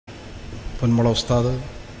പൊന്മുള ഉസ്താദ്,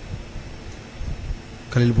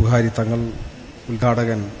 ഖലീൽ ബുഖാരി തങ്ങൾ,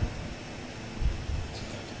 ഉദ്ഘാടകൻ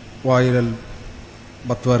വായിലൽ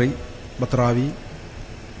ബത്രാവി,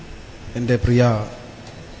 എൻ്റെ പ്രിയ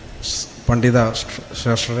പണ്ഡിത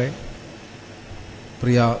ശ്രേഷ്ഠരെ,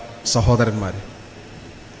 പ്രിയ സഹോദരന്മാർ,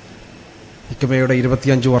 ഹിക്കമയുടെ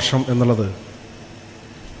 25 വർഷം എന്നുള്ളത്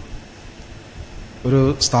ഒരു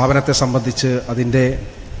സ്ഥാപനത്തെ സംബന്ധിച്ച് അതിൻ്റെ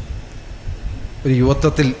ഒരു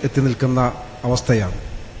യുവത്വത്തിൽ എത്തി നിൽക്കുന്ന അവസ്ഥയാണ്.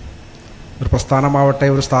 ഒരു പ്രസ്ഥാനമാവട്ടെ,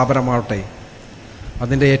 ഒരു സ്ഥാപനമാവട്ടെ,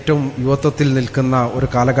 അതിൻ്റെ ഏറ്റവും യുവത്വത്തിൽ നിൽക്കുന്ന ഒരു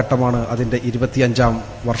കാലഘട്ടമാണ് അതിൻ്റെ 25ാം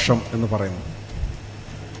വർഷം എന്ന് പറയുന്നത്.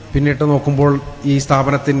 പിന്നിട്ട് നോക്കുമ്പോൾ ഈ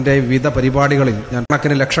സ്ഥാപനത്തിൻ്റെ വിവിധ പരിപാടികളിൽ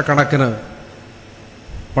ലക്ഷക്കണക്കിന്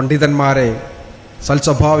പണ്ഡിതന്മാരെ,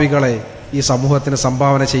 സൽസ്വഭാവികളെ ഈ സമൂഹത്തിന്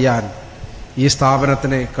സംഭാവന ചെയ്യാൻ ഈ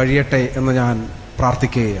സ്ഥാപനത്തിന് കഴിയട്ടെ എന്ന് ഞാൻ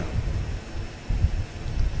പ്രാർത്ഥിക്കുകയാണ്.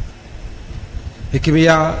 ഹിക്കമിയ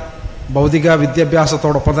ഭൗതിക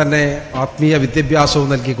വിദ്യാഭ്യാസത്തോടൊപ്പം തന്നെ ആത്മീയ വിദ്യാഭ്യാസവും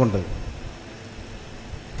നൽകിക്കൊണ്ട്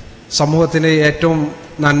സമൂഹത്തിന് ഏറ്റവും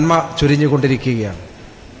നന്മ ചൊരിഞ്ഞുകൊണ്ടിരിക്കുകയാണ്.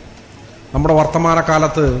 നമ്മുടെ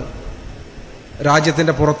വർത്തമാനകാലത്ത്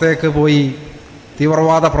രാജ്യത്തിൻ്റെ പുറത്തേക്ക് പോയി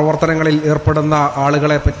തീവ്രവാദ പ്രവർത്തനങ്ങളിൽ ഏർപ്പെടുന്ന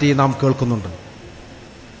ആളുകളെ പറ്റി നാം കേൾക്കുന്നുണ്ട്.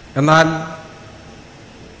 എന്നാൽ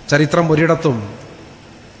ചരിത്രം ഒരിടത്തും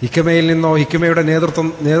ഹിക്കമയിൽ നിന്നോ ഹിക്കമയുടെ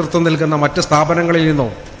നേതൃത്വം നൽകുന്ന മറ്റ് സ്ഥാപനങ്ങളിൽ നിന്നോ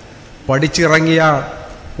പഠിച്ചിറങ്ങിയ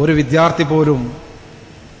ഒരു വിദ്യാർത്ഥി പോലും,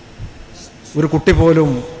 ഒരു കുട്ടി പോലും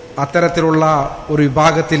അത്തരത്തിലുള്ള ഒരു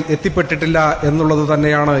വിഭാഗത്തിൽ എത്തിപ്പെട്ടിട്ടില്ല എന്നുള്ളത്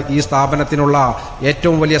തന്നെയാണ് ഈ സ്ഥാപനത്തിനുള്ള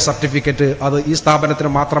ഏറ്റവും വലിയ സർട്ടിഫിക്കറ്റ്. അത് ഈ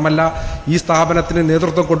സ്ഥാപനത്തിന് മാത്രമല്ല, ഈ സ്ഥാപനത്തിന്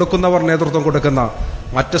നേതൃത്വം കൊടുക്കുന്ന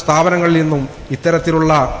മറ്റ് സ്ഥാപനങ്ങളിൽ നിന്നും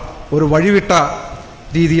ഇത്തരത്തിലുള്ള ഒരു വഴിവിട്ട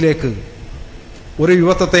രീതിയിലേക്ക് ഒരു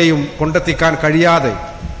യുവത്വത്തെയും കൊണ്ടെത്തിക്കാൻ കഴിയാതെ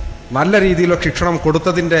നല്ല രീതിയിലുള്ള ശിക്ഷണം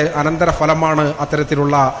കൊടുത്തതിൻ്റെ അനന്തരഫലമാണ്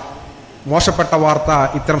അത്തരത്തിലുള്ള മോശപ്പെട്ട വാർത്ത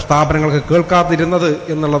ഇത്തരം സ്ഥാപനങ്ങൾക്ക് കേൾക്കാതിരുന്നത്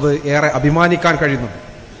എന്നുള്ളത് ഏറെ അഭിമാനിക്കാൻ കഴിയുന്നു.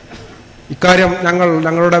 ഇക്കാര്യം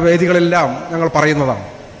ഞങ്ങളുടെ വേദികളെല്ലാം ഞങ്ങൾ പറയുന്നതാണ്.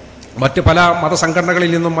 മറ്റ് പല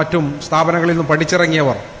മതസംഘടനകളിൽ നിന്നും മറ്റും സ്ഥാപനങ്ങളിൽ നിന്നും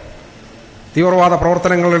പഠിച്ചിറങ്ങിയവർ തീവ്രവാദ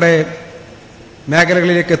പ്രവർത്തനങ്ങളുടെ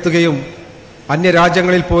മേഖലകളിലേക്ക് എത്തുകയും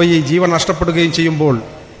അന്യരാജ്യങ്ങളിൽ പോയി ജീവൻ നഷ്ടപ്പെടുകയും ചെയ്യുമ്പോൾ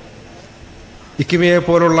ഹിക്കമിയെ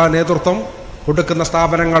പോലുള്ള നേതൃത്വം കൊടുക്കുന്ന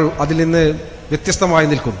സ്ഥാപനങ്ങൾ അതിൽ നിന്ന് വ്യത്യസ്തമായി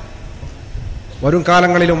നിൽക്കുന്നു. വരും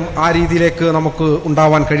കാലങ്ങളിലും ആ രീതിയിലേക്ക് നമുക്ക്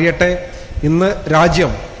ഉണ്ടാവാൻ കഴിയട്ടെ. ഇന്ന്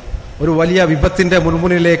രാജ്യം ഒരു വലിയ വിപത്തിൻ്റെ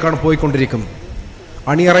മുൻമുന്നിലേക്കാണ് പോയിക്കൊണ്ടിരിക്കുന്നത്.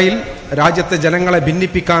 അണിയറയിൽ രാജ്യത്തെ ജനങ്ങളെ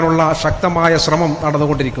ഭിന്നിപ്പിക്കാനുള്ള ശക്തമായ ശ്രമം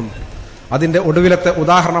നടന്നുകൊണ്ടിരിക്കുന്നു. അതിൻ്റെ ഒടുവിലത്തെ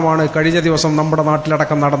ഉദാഹരണമാണ് കഴിഞ്ഞ ദിവസം നമ്മുടെ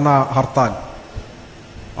നാട്ടിലടക്കം നടന്ന ഹർത്താൽ.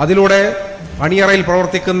 അതിലൂടെ അണിയറയിൽ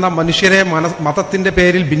പ്രവർത്തിക്കുന്ന മനുഷ്യരെ മതത്തിൻ്റെ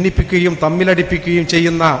പേരിൽ ഭിന്നിപ്പിക്കുകയും തമ്മിലടിപ്പിക്കുകയും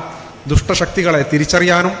ചെയ്യുന്ന ദുഷ്ടശക്തികളെ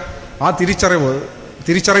തിരിച്ചറിയാനും ആ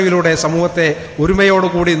തിരിച്ചറിവിലൂടെ സമൂഹത്തെ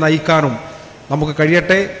ഒരുമയോടുകൂടി നയിക്കാനും നമുക്ക്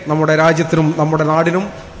കഴിയട്ടെ. നമ്മുടെ രാജ്യത്തിനും നമ്മുടെ നാടിനും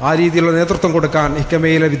ആ രീതിയിലുള്ള നേതൃത്വം കൊടുക്കാൻ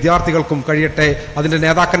ഹിക്കമയിലെ വിദ്യാർത്ഥികൾക്കും കഴിയട്ടെ, അതിൻ്റെ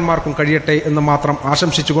നേതാക്കന്മാർക്കും കഴിയട്ടെ എന്ന് മാത്രം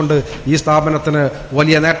ആശംസിച്ചുകൊണ്ട് ഈ സ്ഥാപനത്തിന്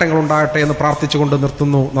വലിയ നേട്ടങ്ങൾ ഉണ്ടാകട്ടെ എന്ന് പ്രാർത്ഥിച്ചുകൊണ്ട്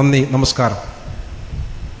നിർത്തുന്നു. നന്ദി, നമസ്കാരം.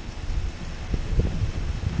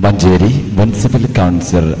 Manjeri municipal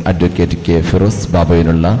councillor advocate K Firoz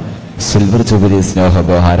ബാബുവിനുള്ള silver jubilee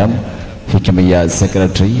സ്നേഹോപഹാരം Hikamiya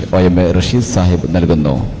secretary OM Rasheed Sahib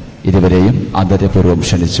നൽകുന്നു. ഇരുവരെയും ആദരപൂർവ്വം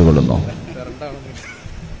ക്ഷണിച്ചുകൊള്ളുന്നു.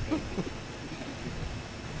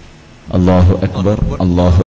 അല്ലാഹു അക്ബർ. അല്ലാഹു